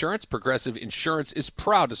Progressive Insurance. Progressive Insurance is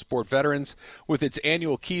proud to support veterans with its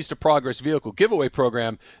annual Keys to Progress vehicle giveaway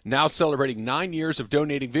program, now celebrating 9 years of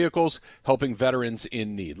donating vehicles, helping veterans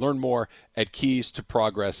in need. Learn more at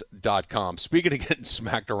keystoprogress.com. Speaking of getting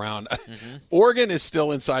smacked around, Oregon is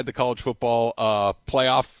still inside the college football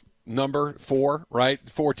playoff number 4, right?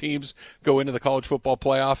 4 teams go into the college football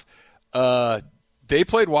playoff. They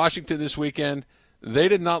played Washington this weekend. They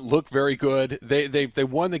did not look very good. They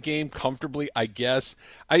won the game comfortably, I guess.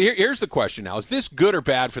 Here's the question now. Is this good or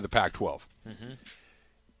bad for the Pac-12?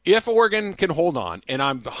 If Oregon can hold on, and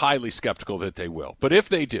I'm highly skeptical that they will, but if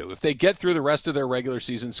they do, if they get through the rest of their regular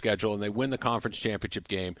season schedule and they win the conference championship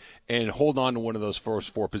game and hold on to one of those first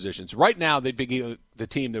 4 positions, right now they'd be the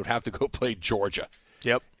team that would have to go play Georgia.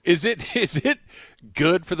 Yep. Is it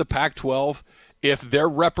good for the Pac-12 if their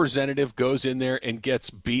representative goes in there and gets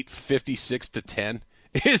beat 56-10?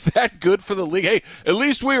 Is that good for the league? Hey, at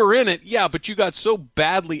least we were in it. Yeah, but you got so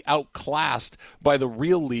badly outclassed by the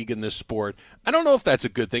real league in this sport. I don't know if that's a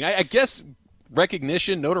good thing. I guess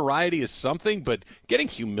recognition, notoriety is something, but getting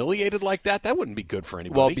humiliated like that wouldn't be good for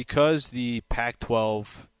anybody. Well, because the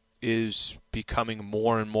Pac-12 is becoming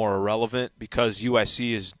more and more irrelevant, because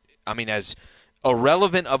USC is, as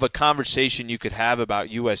irrelevant of a conversation you could have about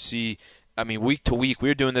USC week to week. We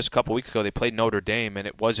were doing this a couple weeks ago. They played Notre Dame, and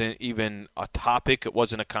it wasn't even a topic. It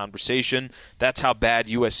wasn't a conversation. That's how bad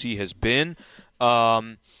USC has been.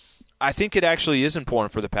 I think it actually is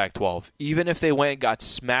important for the Pac-12, even if they went and got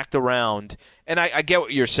smacked around. And I get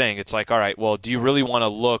what you're saying. It's like, all right, well, do you really want to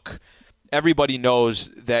look – everybody knows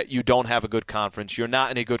that you don't have a good conference. You're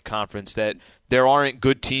not in a good conference, that there aren't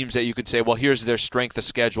good teams that you could say, well, here's their strength of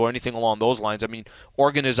schedule or anything along those lines.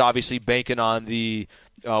 Oregon is obviously banking on the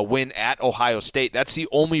win at Ohio State. That's the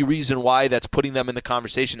only reason why that's putting them in the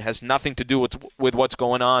conversation. It has nothing to do with what's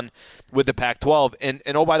going on with the Pac-12. And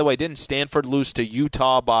oh, by the way, didn't Stanford lose to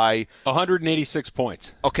Utah by 186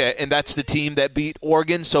 points? Okay, and that's the team that beat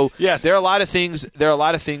Oregon. So yes, there are a lot of things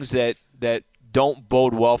that don't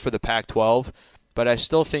bode well for the Pac-12, but I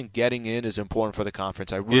still think getting in is important for the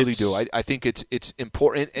conference. I really do. I think it's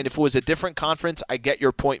important. And if it was a different conference, I get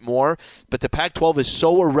your point more. But the Pac-12 is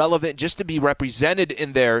so irrelevant. Just to be represented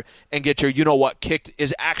in there and get your you-know-what kicked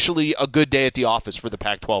is actually a good day at the office for the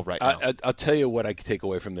Pac-12 right now. I'll tell you what I can take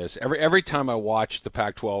away from this. Every time I watch the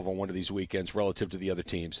Pac-12 on one of these weekends relative to the other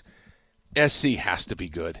teams, SC has to be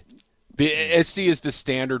good. SC is the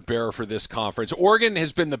standard bearer for this conference. Oregon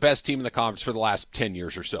has been the best team in the conference for the last 10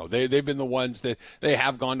 years or so. They've been the ones that they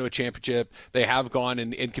have gone to a championship. They have gone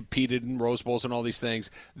and competed in Rose Bowls and all these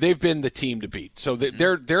things. They've been the team to beat. So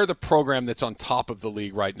they're the program that's on top of the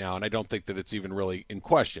league right now, and I don't think that it's even really in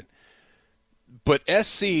question. But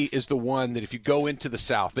SC is the one that if you go into the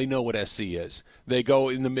South, they know what SC is. They go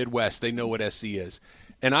in the Midwest, they know what SC is.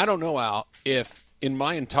 And I don't know, Al, if in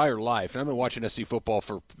my entire life, and I've been watching SC football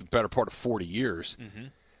for the better part of 40 years,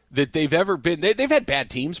 that they've ever been – they've had bad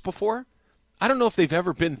teams before. I don't know if they've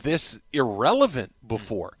ever been this irrelevant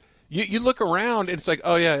before. You look around, and it's like,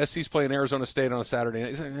 oh, yeah, SC's playing Arizona State on a Saturday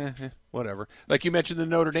night. It's like, whatever. Like you mentioned the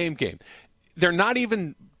Notre Dame game. They're not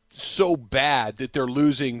even – so bad that they're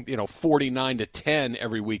losing, 49-10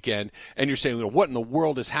 every weekend, and you're saying, what in the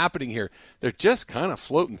world is happening here? They're just kind of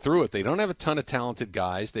floating through it. They don't have a ton of talented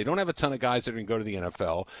guys. They don't have a ton of guys that are going to go to the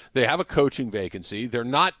NFL. They have a coaching vacancy. They're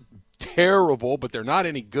not terrible, but they're not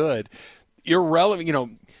any good.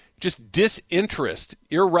 Irrelevant, just disinterest,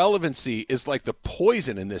 irrelevancy is like the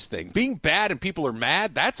poison in this thing. Being bad and people are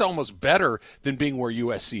mad, that's almost better than being where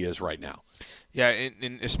USC is right now. Yeah,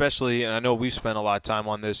 and especially, and I know we've spent a lot of time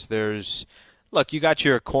on this, look, you got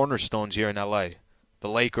your cornerstones here in L.A., the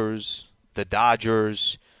Lakers, the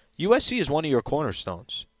Dodgers. USC is one of your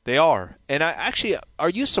cornerstones. They are. And are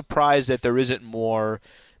you surprised that there isn't more,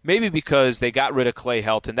 maybe because they got rid of Clay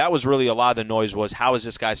Helton? That was really a lot of the noise was, how is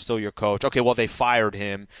this guy still your coach? Okay, well, they fired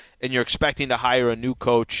him, and you're expecting to hire a new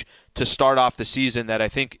coach to start off the season that I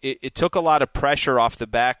think it took a lot of pressure off the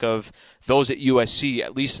back of those at USC,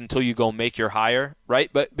 at least until you go make your hire, right?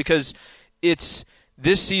 But because this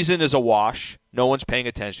season is a wash. No one's paying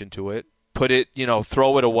attention to it.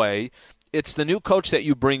 Throw it away. It's the new coach that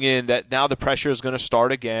you bring in that now the pressure is going to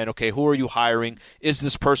start again. Okay, who are you hiring? Is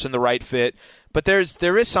this person the right fit? But there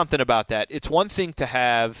is something about that. It's one thing to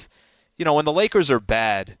have, when the Lakers are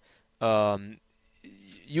bad,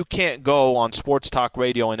 you can't go on sports talk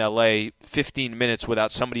radio in LA 15 minutes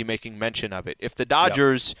without somebody making mention of it. If the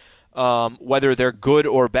Dodgers, whether they're good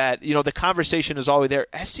or bad, the conversation is always there.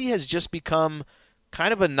 SC has just become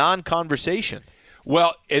kind of a non-conversation.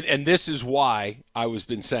 Well, and this is why I was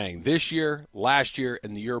been saying this year, last year,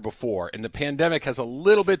 and the year before, and the pandemic has a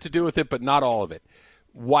little bit to do with it, but not all of it,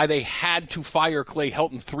 why they had to fire Clay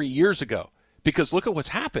Helton 3 years ago. Because look at what's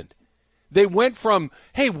happened. They went from,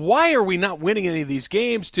 hey, why are we not winning any of these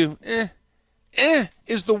games, to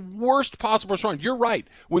is the worst possible response. You're right.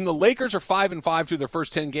 When the Lakers are 5-5 through their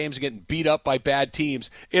first 10 games and getting beat up by bad teams,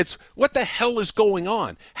 it's what the hell is going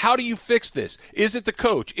on? How do you fix this? Is it the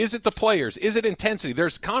coach? Is it the players? Is it intensity?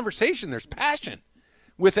 There's conversation. There's passion.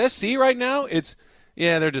 With SC right now,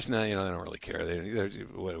 they're just not, they don't really care. They're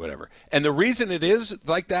whatever. And the reason it is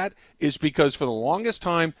like that is because for the longest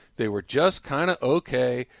time, they were just kind of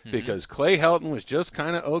okay because Clay Helton was just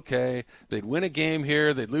kind of okay. They'd win a game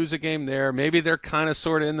here. They'd lose a game there. Maybe they're kind of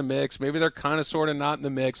sort of in the mix. Maybe they're kind of sort of not in the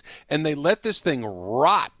mix. And they let this thing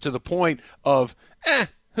rot to the point of,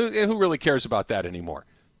 who really cares about that anymore?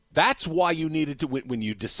 That's why you needed to, when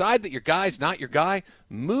you decide that your guy's not your guy,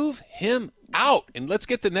 move him out and let's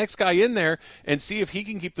get the next guy in there and see if he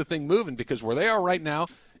can keep the thing moving, because where they are right now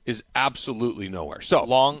is absolutely nowhere. So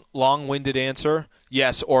long-winded answer.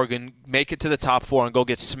 Yes, Oregon, make it to the top 4 and go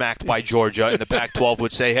get smacked by Georgia, and the Pac-12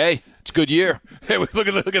 would say, hey, it's a good year. Hey, look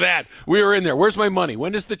at that. We were in there. Where's my money?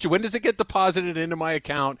 When does it get deposited into my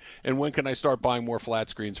account, and when can I start buying more flat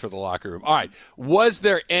screens for the locker room? All right. Was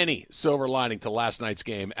there any silver lining to last night's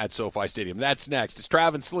game at SoFi Stadium? That's next. It's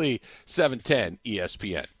Travis Lee, 710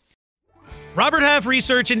 ESPN. Robert Half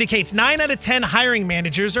research indicates 9 out of 10 hiring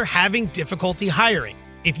managers are having difficulty hiring.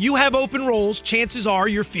 If you have open roles, chances are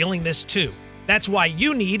you're feeling this too. That's why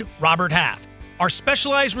you need Robert Half. Our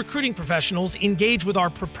specialized recruiting professionals engage with our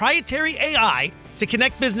proprietary AI to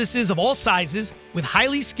connect businesses of all sizes with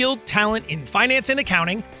highly skilled talent in finance and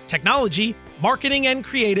accounting, technology, marketing and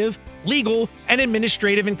creative, legal, and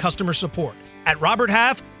administrative and customer support. At Robert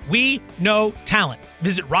Half, we know talent.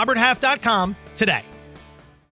 Visit roberthalf.com today.